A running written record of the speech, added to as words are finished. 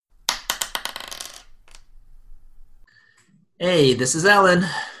Hey, this is Alan,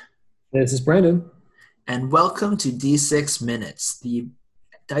 This is Brandon. and welcome to D6 Minutes, the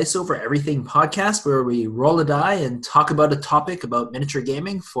Dice Over Everything podcast where we roll a die and talk about a topic about miniature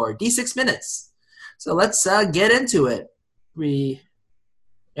gaming for D6 minutes. So let's get into it. We,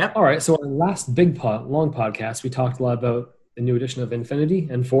 All yep, right, so our last long podcast, we talked a lot about the new edition of Infinity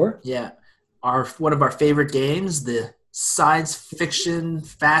and 4. yeah, our one of our favorite games, the science fiction,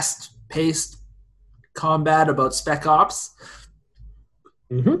 fast-paced combat about Spec Ops.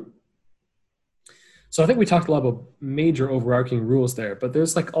 hmm So I think we talked a lot about major overarching rules there, but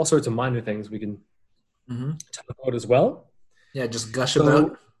there's like all sorts of minor things we can hmm talk about as well. Yeah, just gush about.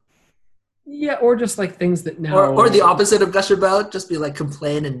 So yeah, or just like things that Or the now opposite of gush about, just be like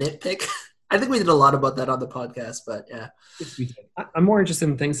complain and nitpick. I think we did a lot about that on the podcast, but yeah. if we did. I'm more interested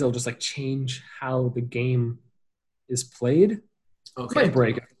in things that'll just like change how the game is played. It might Okay.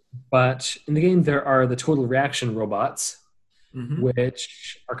 break it, but in the game there are the total reaction robots, Mm-hmm.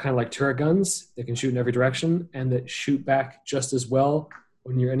 which are kind of like turret guns. They can shoot in every direction and that shoot back just as well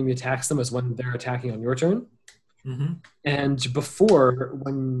when your enemy attacks them as when they're attacking on your turn. Mm-hmm. And before,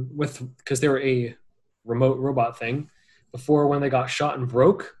 because they were a remote robot thing, before when they got shot and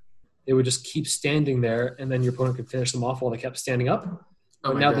broke, they would just keep standing there, and then your opponent could finish them off while they kept standing up.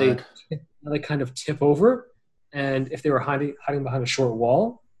 Oh But my god. now they kind of tip over, and if they were hiding behind a short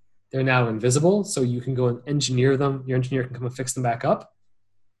wall, they're now invisible. So you can go and engineer them. Your engineer can come and fix them back up.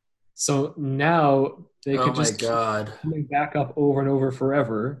 So now they Oh could my just keep god. coming back up over and over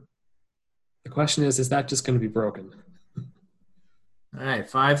forever. The question is that just going to be broken? All right,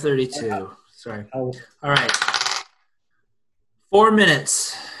 5:32. Sorry. How, All right. 4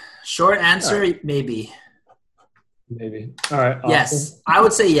 minutes. Short all right, answer, maybe. maybe. All right, awesome. Yes. I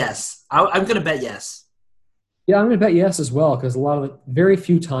would say yes. I'm gonna bet yes. Yeah, I'm going to bet yes as well because very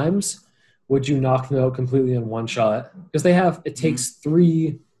few times would you knock them out completely in one shot because it Mm-hmm. takes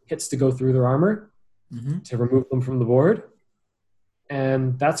 3 hits to go through their armor Mm-hmm. to remove them from the board.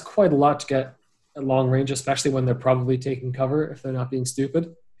 And that's quite a lot to get at long range, especially when they're probably taking cover if they're not being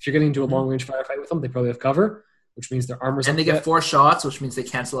stupid. If you're getting into a Mm-hmm. long range firefight with them, they probably have cover, which means their armor's And up they a get bit. 4 shots, which means they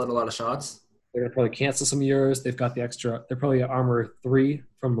cancel out a lot of shots. They're going to probably cancel some of yours. They've got the extra, they're probably armor 3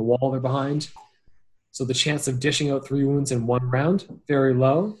 from the wall they're behind. So the chance of dishing out 3 wounds in one round, very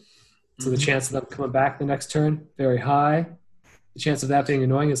low. So the Mm-hmm. chance of them coming back the next turn, very high. The chance of that being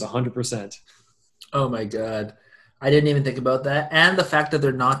annoying is 100%. Oh my god. I didn't even think about that. And the fact that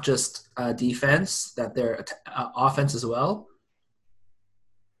they're not just defense, that they're offense as well.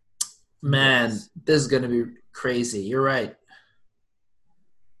 Man, Yes. this is going to be crazy. You're right.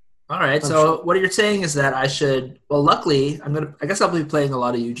 All right. I'm sure. So what you're saying is that I should. Well, luckily, I guess I'll be playing a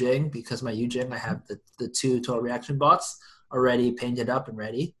lot of Yujing because my Yujing, I have the 2 total reaction bots already painted up and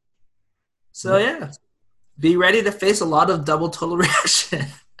ready. So Mhm. yeah, be ready to face a lot of double total reaction.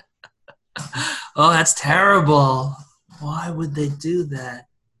 Oh, that's terrible. Why would they do that?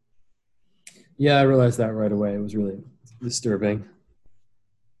 Yeah, I realized that right away. It was really disturbing.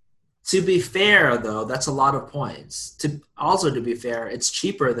 To be fair, though, that's a lot of points. To be fair, it's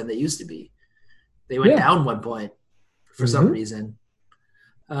cheaper than they used to be. They went Yeah. down 1 point for some hmm reason.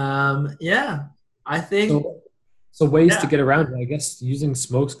 Yeah, I think So, so ways to yeah, get around it, I guess using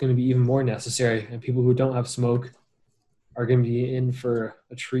smoke's going to be even more necessary. And people who don't have smoke are going to be in for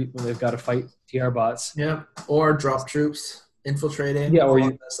a treat when they've got to fight TR bots. yeah, or drop troops infiltrating. Yeah, All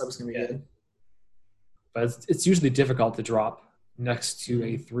of that stuff is gonna be yeah, good. but it's usually difficult to drop next to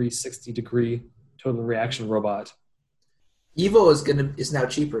a 360-degree total reaction robot. Evo is now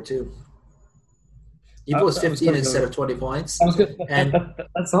cheaper too. Evo is I was 15 going to instead go. of 20 I points. was good. And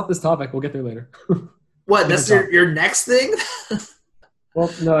That's not this topic. We'll get there later. what? Different That's topic. your next thing?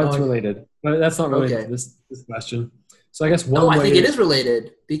 Well, no, it's Oh, related, but that's not related to okay. this question. So I guess No, one I think it way, is related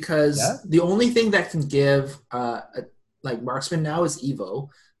yeah, because the only thing that can give like marksman now is Evo,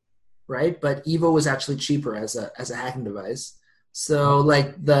 right? But Evo is actually cheaper as a hacking device. So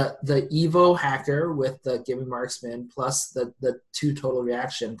like the Evo hacker with the giving marksman plus the 2 total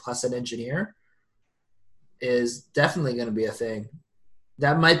reaction plus an engineer is definitely going to be a thing.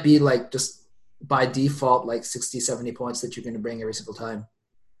 That might be like just by default like 60, 70 points that you're going to bring every single time.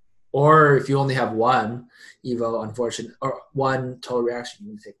 Or if you only have one Evo, unfortunately, or 1 total reaction,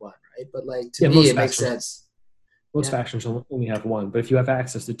 you can take one, right? But like to yeah, me, it makes sense. most Yeah. factions will only have one, but if you have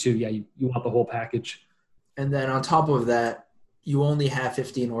access to 2, yeah, you want the whole package. And then on top of that, you only have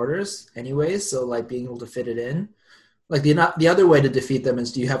 15 orders anyways. So like being able to fit it in. Like the other way to defeat them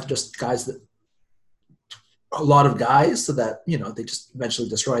is do you have just guys that a lot of guys so that they just eventually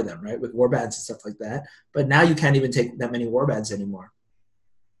destroy them, right? With warbands and stuff like that. But now you can't even take that many warbands anymore.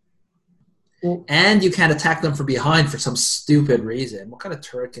 Well, And you can't attack them from behind for some stupid reason. What kind of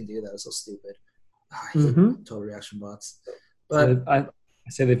turret can do that? It's so stupid. Oh, I hate mm-hmm. total reaction bots. So But I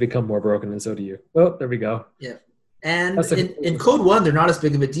say they've become more broken, and so do you. Oh, there we go. yeah. And That's the in Code 1, they're not as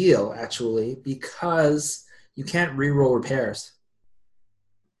big of a deal, actually, because you can't reroll repairs.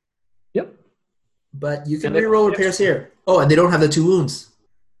 yep. But you can And they don't reroll have repairs extra. here. Oh, and they don't have the 2 wounds.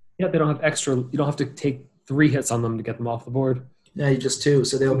 Yeah, they don't have extra. You don't have to take 3 hits on them to get them off the board. No, you just 2.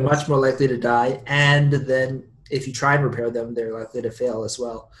 So they're much more likely to die. And then if you try and repair them, they're likely to fail as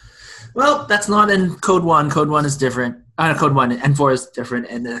well. Well, that's not in Code 1. Code 1 is different. Code 1 and 4 is different,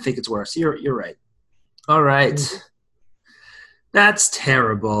 and I think it's worse. You're right. All right. Mm-hmm. That's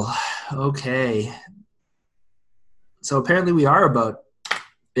terrible. Okay. So apparently we are about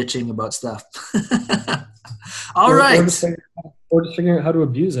bitching about stuff. All right. Or just figuring out how to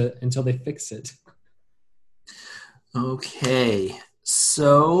abuse it until they fix it. Okay.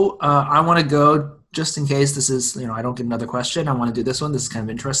 So I want to go, just in case this is, I don't get another question. I want to do this one. This is kind of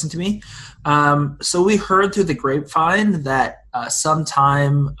interesting to me. So we heard through the grapevine that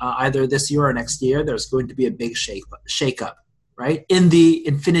sometime either this year or next year, there's going to be a big shake-up, right? In the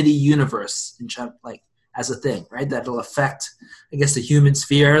Infinity Universe, as a thing, right? That'll affect, I guess, the human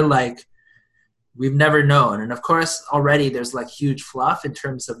sphere like we've never known. And of course, already there's like huge fluff in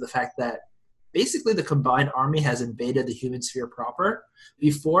terms of the fact that basically the combined army has invaded the human sphere proper.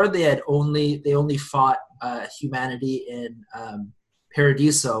 Before they only fought humanity in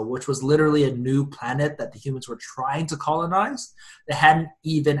Paradiso, which was literally a new planet that the humans were trying to colonize. They hadn't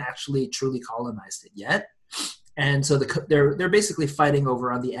even actually truly colonized it yet. And so they're basically fighting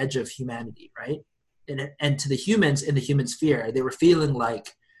over on the edge of humanity, right? And to the humans in the human sphere, they were feeling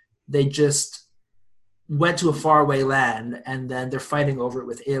like they just went to a faraway land and then they're fighting over it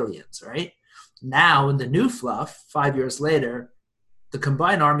with aliens, right? Now, in the new fluff, 5 years later, the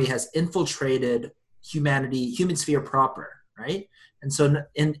combined army has infiltrated human sphere proper, right? And so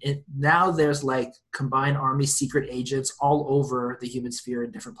now there's like combined army secret agents all over the human sphere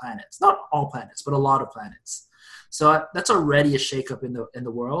in different planets. Not all planets, but a lot of planets. So that's already a shakeup in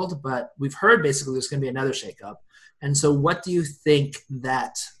the world, but we've heard basically there's going to be another shakeup. And so what do you think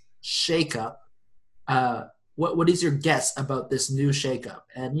that shakeup, what is your guess about this new shakeup?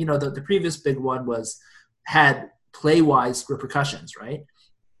 And, the previous big one had play-wise repercussions, right?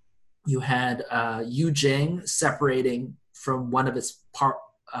 You had Yu Jing separating from one of its part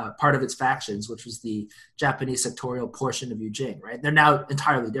of its factions, which was the Japanese sectorial portion of Yu Jing, right? They're now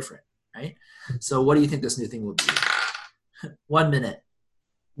entirely different, right? So what do you think this new thing will be? 1 minute.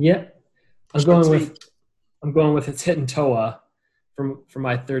 Yeah, I'm going with it's hitting Toa for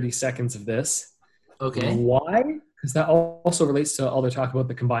my 30 seconds of this. Okay. Why? Because that also relates to all the talk about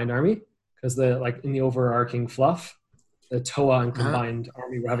the combined army. Because in the overarching fluff, the Toa and combined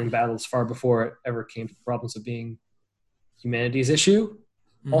army were having battles far before it ever came to the problems of being humanity's issue.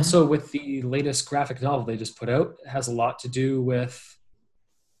 Mm-hmm. Also, with the latest graphic novel they just put out, it has a lot to do with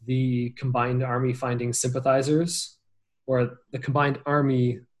the combined army finding sympathizers, or the combined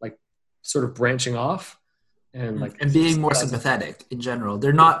army sort of branching off and being more sympathetic in general.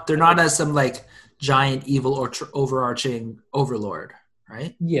 They're not as some giant evil or overarching overlord,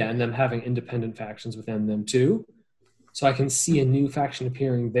 right? Yeah, and them having independent factions within them too. So I can see a new faction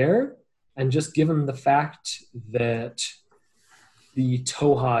appearing there, and just given the fact that the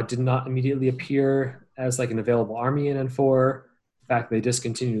Toha did not immediately appear as an available army in N4, the fact they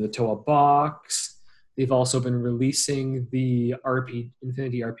discontinued the Toa box. They've also been releasing the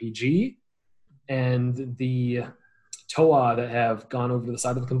Infinity RPG, and the Toa that have gone over to the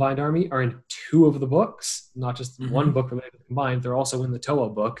side of the combined army are in 2 of the books, not just one book related to combined. They're also in the Toa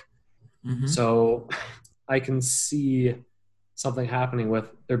book. Mm-hmm. So I can see something happening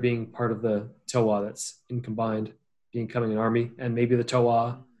with there being part of the Toa that's in combined becoming an army, and maybe the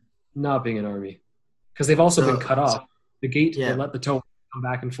Toa not being an army. Because they've also been cut off. The gate that let the Toa come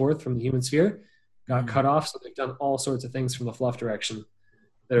back and forth from the human sphere got cut off, so they've done all sorts of things from the fluff direction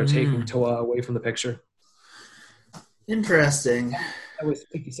that are taking Toa away from the picture. Interesting. That was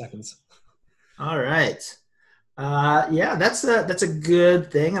 50 seconds. All right. That's a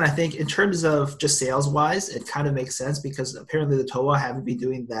good thing, and I think in terms of just sales wise, it kind of makes sense because apparently the Toa haven't been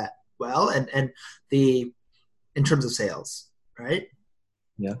doing that well, and in terms of sales, right?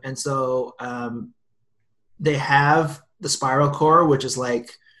 Yeah. And so they have the Spiral Core, which is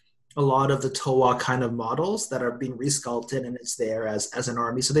a lot of the Toa kind of models that are being resculpted, and it's there as an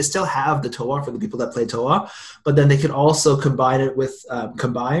army. So they still have the Toa for the people that play Toa, but then they could also combine it with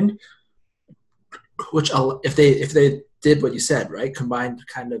Combined, which if they did what you said, right? Combined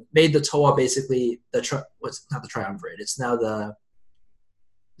kind of made the Toa basically not the triumvirate. It's now the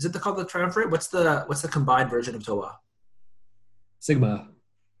Is it called the Triumvirate? What's the combined version of Toa? Sigma.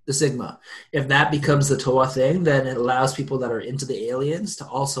 The Sigma. If that becomes the Toa thing, then it allows people that are into the aliens to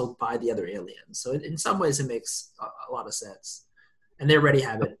also buy the other aliens. So in some ways, it makes a lot of sense. And they already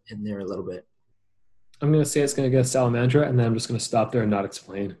have it in there a little bit. I'm going to say it's going to get Salamandra, and then I'm just going to stop there and not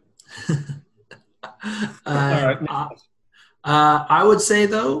explain. All right. I would say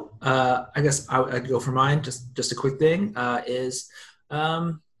though, I guess I'd go for mine. Just a quick thing is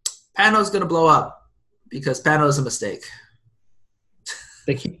Pano's going to blow up because Pano is a mistake.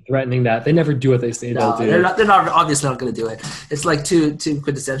 They keep threatening that. They never do what they say they'll do. They're not obviously not going to do it. It's like too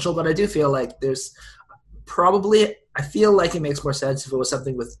quintessential, but I do feel like there's probably, I feel like it makes more sense if it was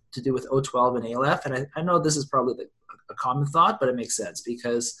something to do with O12 and ALF. And I know this is probably a common thought, but it makes sense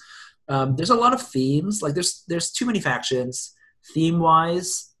because there's a lot of themes. Like there's too many factions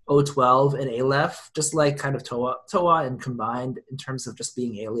theme-wise. O12 and ALF, just like kind of Toa and combined in terms of just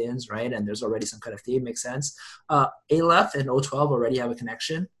being aliens, right? And there's already some kind of theme, makes sense. ALF and O12 already have a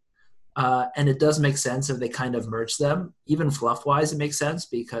connection. And it does make sense if they kind of merge them. Even fluff-wise, it makes sense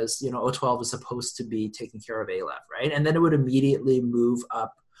because, O12 is supposed to be taking care of ALF, right? And then it would immediately move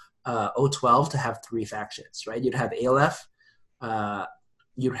up O12 to have 3 factions, right? You'd have ALF,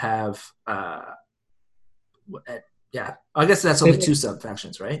 you'd have yeah, I guess that's only 2 sub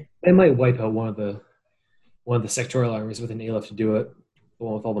factions, right? They might wipe out one of the sectorial armies with an ALF to do it, the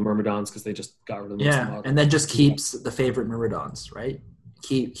one with all the Myrmidons, because they just got rid of them. Yeah, and then just keeps the favorite Myrmidons, right?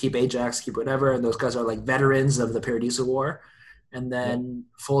 Keep Ajax, keep whatever, and those guys are like veterans of the Paradiso War, and then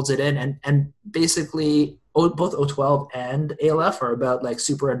folds it in, and basically both O12 and ALF are about like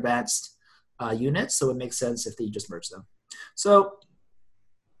super advanced units, so it makes sense if they just merge them. So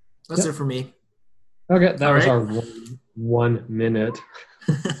that's it for me. Okay, that was our 1 minute.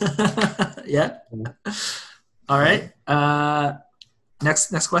 Yeah. All right.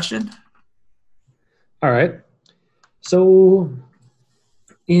 Next question. All right. So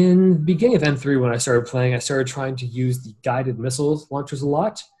in the beginning of M3, when I started playing, I started trying to use the guided missiles launchers a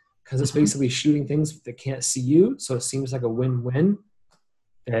lot because it's basically shooting things that can't see you. So it seems like a win-win.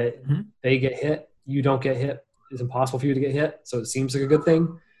 They get hit, you don't get hit. It's impossible for you to get hit. So it seems like a good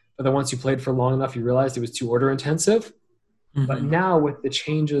thing. But then once you played for long enough, you realized it was too order intensive. But now with the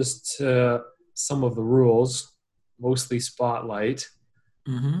changes to some of the rules, mostly Spotlight,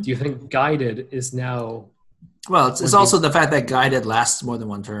 do you think guided is now... Well, it's also the fact that guided lasts more than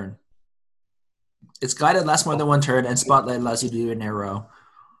 1 turn. It's guided lasts more than 1 turn, and Spotlight allows you to do an arrow.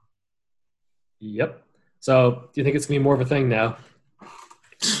 Yep. So do you think it's going to be more of a thing now?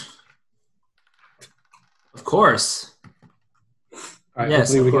 Of course. All right,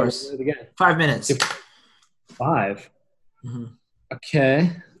 yes, of course. Again. 5 minutes. 5?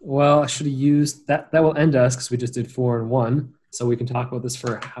 Okay. Well, I should have used that. That will end us because we just did 4 and 1. So we can talk about this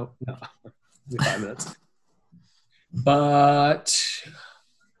for 5 minutes. But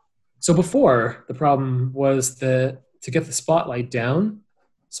so before, the problem was that to get the Spotlight down,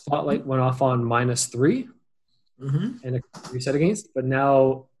 Spotlight went off on -3 and it reset against. But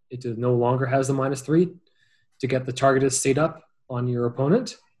now it no longer has the -3 to get the targeted state up on your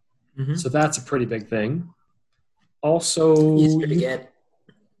opponent. So that's a pretty big thing. Also, easier to get.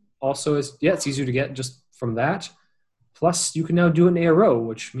 Also, it's easier to get just from that. Plus, you can now do an ARO,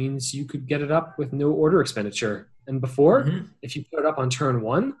 which means you could get it up with no order expenditure. And before, if you put it up on turn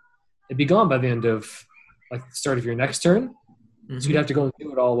 1, it'd be gone by the end of like the start of your next turn. So you'd have to go and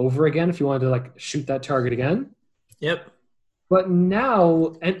do it all over again if you wanted to like shoot that target again. Yep. But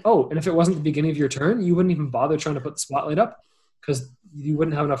now, and if it wasn't the beginning of your turn, you wouldn't even bother trying to put the Spotlight up because you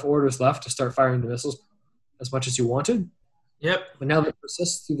wouldn't have enough orders left to start firing the missiles as much as you wanted. Yep. But now that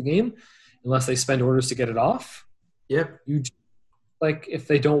persists through the game, unless they spend orders to get it off. Yep. You like if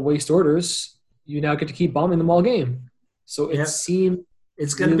they don't waste orders, you now get to keep bombing them all game. So it seems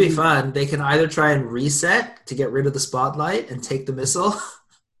it's going to be fun. They can either try and reset to get rid of the Spotlight and take the missile,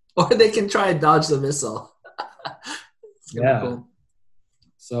 or they can try and dodge the missile. It's gonna be cool.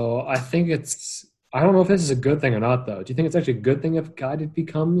 So I think I don't know if this is a good thing or not, though. Do you think it's actually a good thing if guided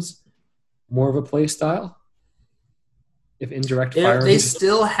becomes more of a play style? If indirect fire... They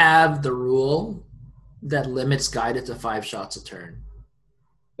still have the rule that limits guided to 5 shots a turn.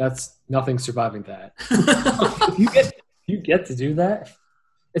 That's nothing surviving that. you get to do that.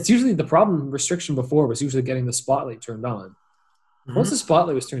 It's usually the problem restriction before was usually getting the Spotlight turned on. Once the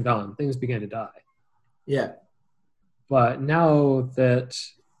Spotlight was turned on, things began to die. Yeah. But now that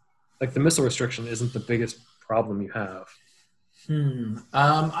like the missile restriction isn't the biggest problem you have.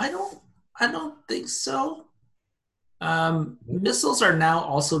 I don't think so. Missiles are now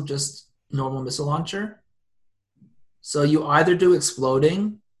also just normal missile launcher. So you either do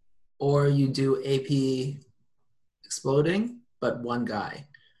exploding or you do AP exploding, but one guy.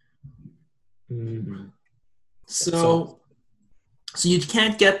 Mm-hmm. So So you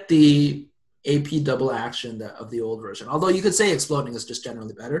can't get the AP double action of the old version. Although you could say exploding is just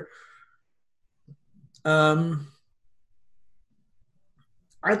generally better. Um,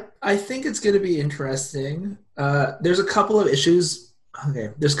 I think it's going to be interesting. There's a couple of issues. Okay,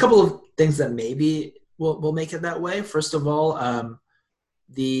 there's a couple of things that maybe will make it that way. First of all,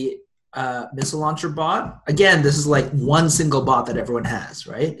 the missile launcher bot. Again, this is like one single bot that everyone has,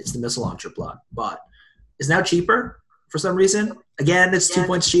 right? It's the missile launcher bot. Is now cheaper for some reason. Again, it's 2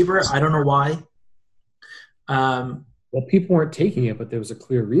 points cheaper. I don't know why. Well, people weren't taking it, but there was a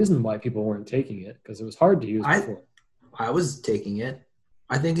clear reason why people weren't taking it because it was hard to use before. I was taking it.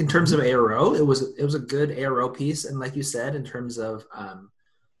 I think in terms of ARO, it was a good ARO piece, and like you said, in terms of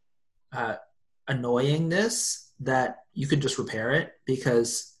annoyingness, that you could just repair it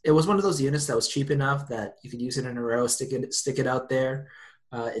because it was one of those units that was cheap enough that you could use it in a row, stick it out there.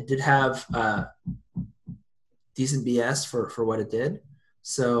 It did have decent BS for what it did,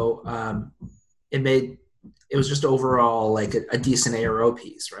 so it was just overall like a decent ARO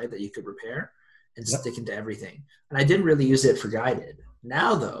piece, right? That you could repair and stick into everything. And I didn't really use it for guided.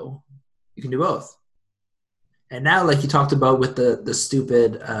 Now though, you can do both. And now, like you talked about with the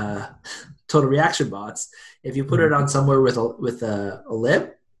stupid total reaction bots, if you put it on somewhere with a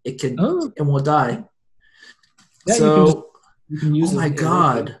lip, it won't die. Yeah, so you can use oh my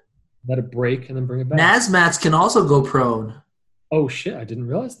god, let it break and then bring it back. Nazmats can also go prone. Oh shit! I didn't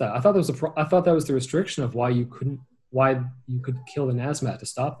realize that. I thought that was the restriction of why you could kill the Nazmat to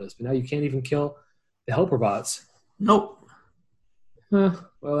stop this, but now you can't even kill the helper bots. Nope.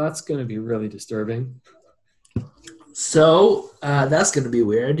 Well, that's going to be really disturbing. So that's going to be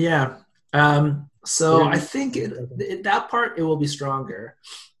weird. Yeah. So I think that part it will be stronger.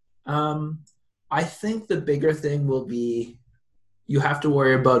 I think the bigger thing will be you have to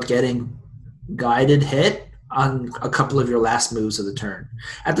worry about getting guided hit on a couple of your last moves of the turn.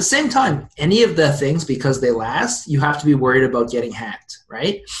 At the same time, any of the things, because they last, you have to be worried about getting hacked,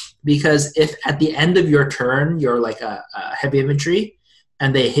 right? Because if at the end of your turn you're like a heavy infantry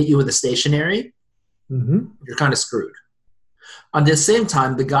and they hit you with a stationary, you're kind of screwed. On the same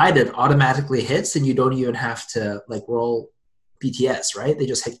time, the guided automatically hits and you don't even have to like roll PTS, right?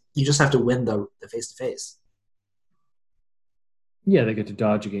 You just have to win the face-to-face. Yeah, they get to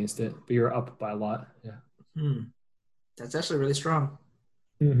dodge against it, but you're up by a lot. Yeah. That's actually really strong.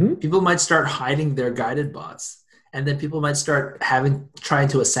 Mm-hmm. People might start hiding their guided bots, and then people might start trying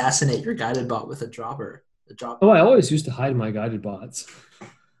to assassinate your guided bot with a dropper. Oh, I always used to hide my guided bots.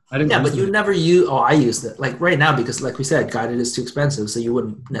 But you never use. Oh, I used it like right now because, like we said, guided is too expensive, so you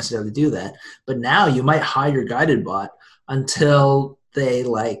wouldn't necessarily do that. But now you might hide your guided bot until they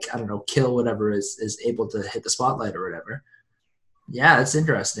kill whatever is able to hit the spotlight or whatever. Yeah, it's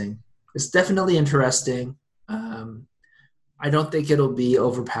interesting. It's definitely interesting. I don't think it'll be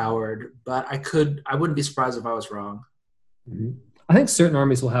overpowered, but I wouldn't be surprised if I was wrong. Mm-hmm. I think certain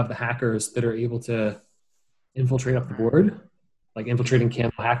armies will have the hackers that are able to infiltrate up the board, like infiltrating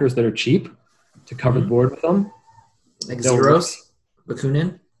camo hackers that are cheap to cover the board with them. Like Zeros,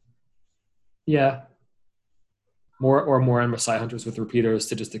 Bakunin? Yeah. More Messiah Hunters with repeaters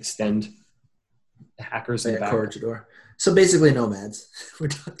to just extend the hackers in the back. Corregidor. So basically nomads we're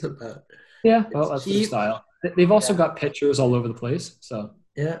talking about. Yeah, well, that's their style. They've also got pictures all over the place. So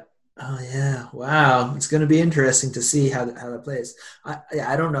yeah. Oh yeah! Wow, it's going to be interesting to see how that plays.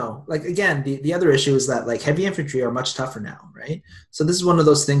 I don't know. Like again, the other issue is that like heavy infantry are much tougher now, right? So this is one of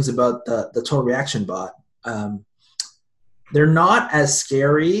those things about the total reaction bot. They're not as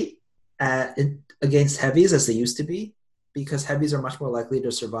scary against heavies as they used to be because heavies are much more likely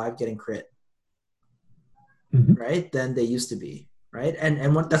to survive getting crit, right? Than they used to be, right?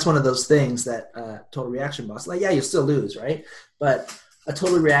 And that's one of those things that total reaction bots you still lose, right? But a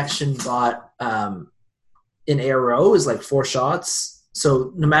total reaction bot in ARO is like 4 shots.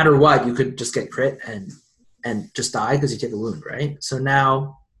 So no matter what, you could just get crit and just die because you take a wound, right? So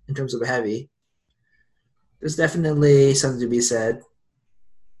now, in terms of a heavy, there's definitely something to be said.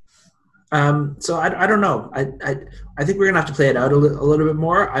 So I don't know. I think we're going to have to play it out a little bit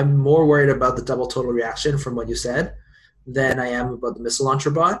more. I'm more worried about the double total reaction from what you said than I am about the missile launcher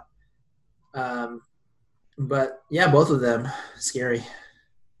bot. But yeah, both of them scary.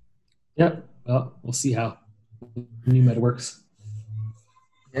 Yep. Well, we'll see how new meta works.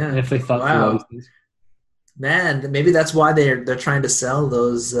 Yeah. And if they thought through all these things. Man, maybe that's why they're trying to sell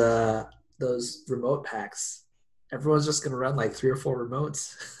those remote packs. Everyone's just gonna run like 3 or 4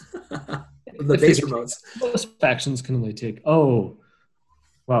 remotes. The base remotes. Most factions can only take. Oh,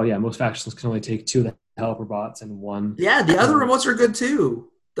 Well, yeah, most factions can only take 2 of the helper bots and 1. Yeah, the other remotes are good too.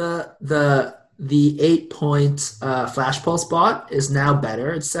 The 8 point flash pulse bot is now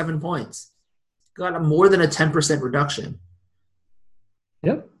better. It's 7 points. Got more than a 10% reduction.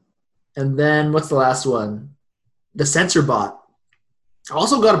 Yep. And then what's the last one? The sensor bot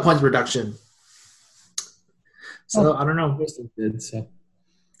also got a point reduction. So I don't know. Most things did. So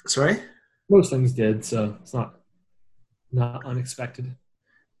Sorry. most things did. So it's not unexpected.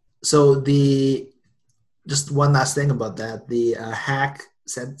 So just one last thing about that: the hack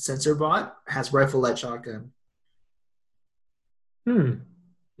sensor bot has rifle light shotgun.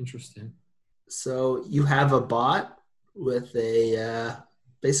 Interesting. So you have a bot with a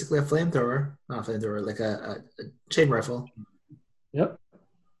basically a flamethrower, not a flamethrower, like a chain rifle. Yep.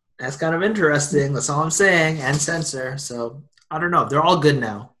 That's kind of interesting. That's all I'm saying. And sensor. So I don't know. They're all good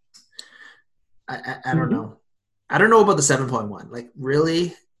now. I don't know. I don't know about the 7.1. Like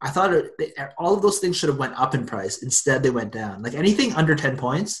really, I thought all of those things should have went up in price. Instead, they went down. Like anything under 10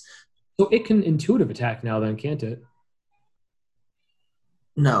 points. So it can intuitive attack now, then, can't it?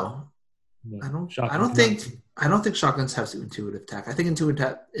 No, No. I don't think shotguns have intuitive attack. I think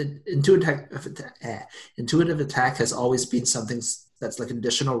intuitive attack has always been something that's like an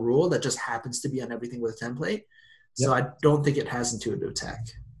additional rule that just happens to be on everything with a template. So I don't think it has intuitive attack.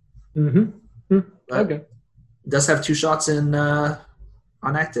 Okay. It does have 2 shots in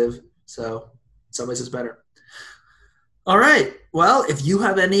on active, so in some ways it's better. All right. Well, if you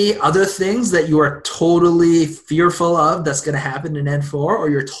have any other things that you are totally fearful of that's going to happen in N4 or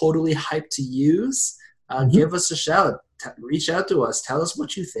you're totally hyped to use, give us a shout. Reach out to us. Tell us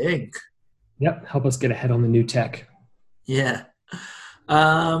what you think. Yep. Help us get ahead on the new tech. Yeah.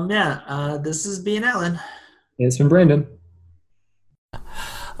 This has been Alan. It's been Brandon.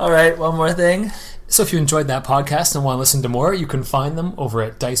 All right. One more thing. So if you enjoyed that podcast and want to listen to more, you can find them over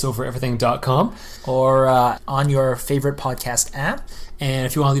at diceovereverything.com or on your favorite podcast app. And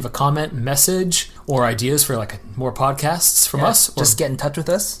if you want to leave a comment, message, or ideas for like more podcasts from us, just get in touch with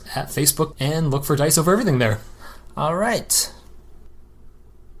us at Facebook and look for Dice Over Everything there. All right.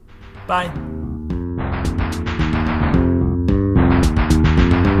 Bye.